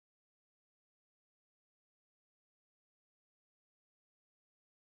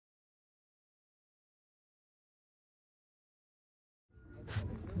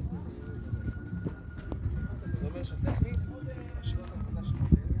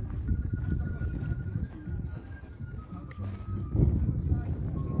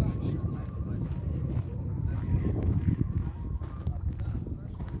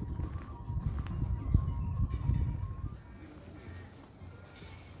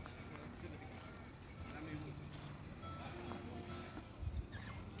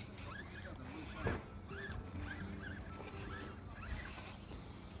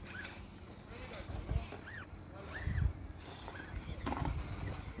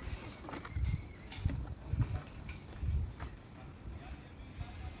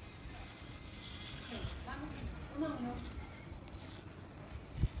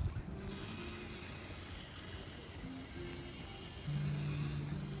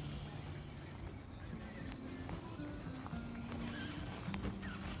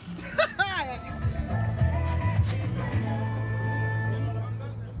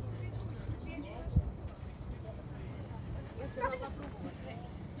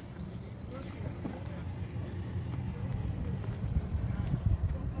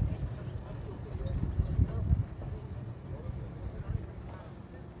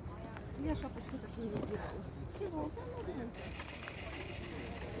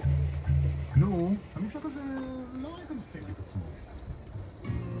כזה, לא הייתה מפעיל את עצמו.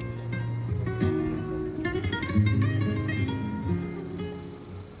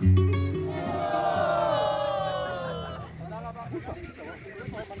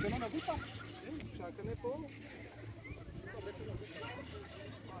 מנגנון הגופה? שהקנה פה?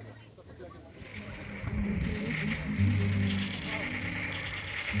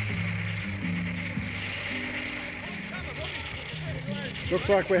 Looks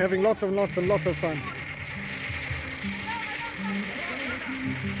like we're having lots and lots and lots of fun.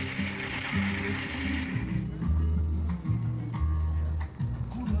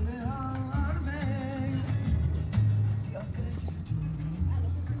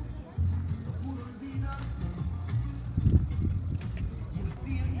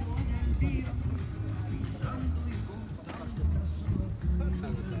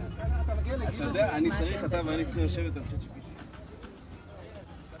 אתה יודע, אני צריך, אתה ואני צריכים לשבת על צ'אט GPT.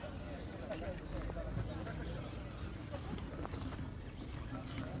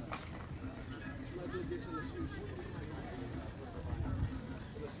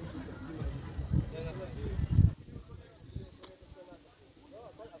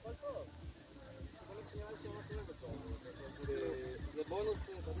 זה בונוס,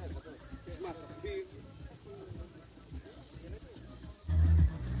 תשמע, תחביב.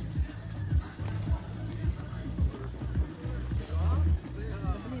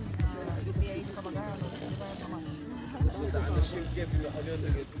 אנשים כיפים יכול להיות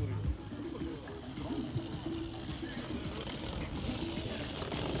נגד סורי.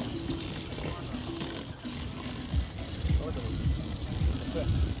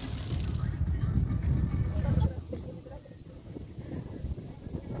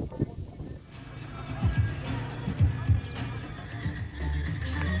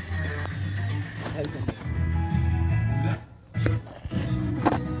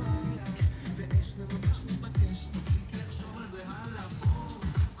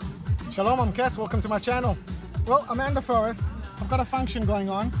 Shalom, I'm Cass, welcome to my channel. Well, I'm in the forest, I've got a function going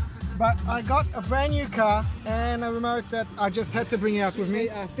on, but I got a brand new car and a remote that I just had to bring out with me.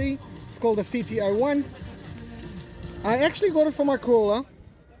 RC, it's called the CT01. I actually got it for my crawler,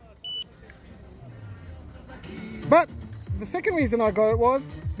 but the second reason I got it was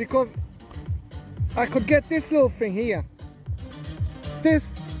because I could get this little thing here.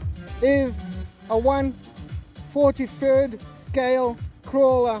 This is a 1/43rd scale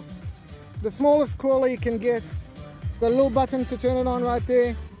crawler. The smallest crawler you can get. It's got a little button to turn it on right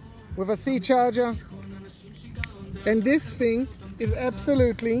there with a C charger. And this thing is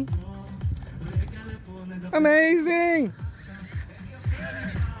absolutely amazing.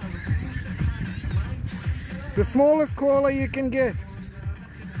 The smallest crawler you can get.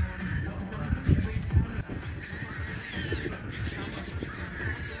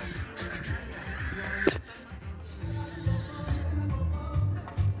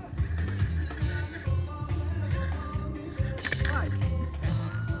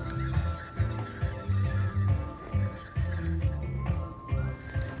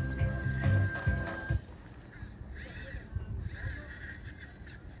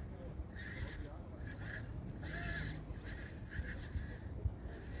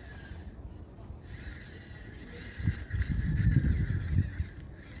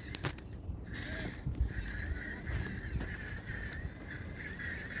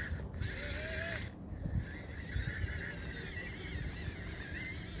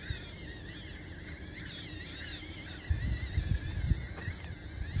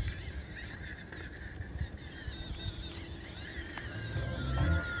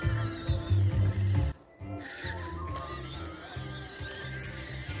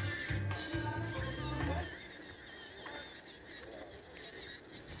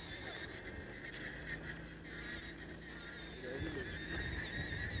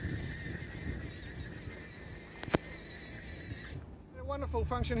 Wonderful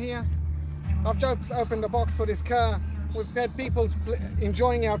function here. I've just opened the box for this car. We've had people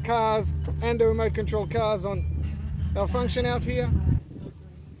enjoying our cars and the remote control cars on our function out here.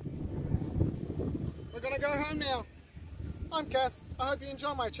 We're gonna go home now. I'm Cass. I hope you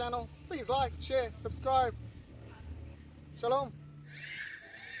enjoy my channel. Please like, share, subscribe. Shalom.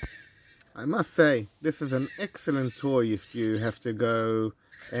 I must say, this is an excellent toy if you have to go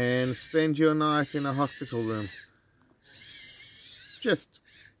and spend your night in a hospital room. Just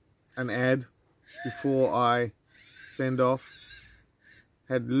an ad before I send off.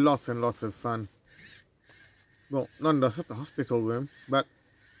 Had lots and lots of fun. Well, not in the hospital room, but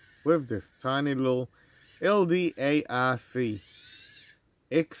with this tiny little LDARC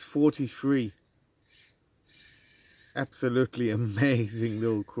X43. Absolutely amazing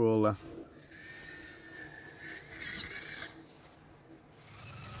little crawler.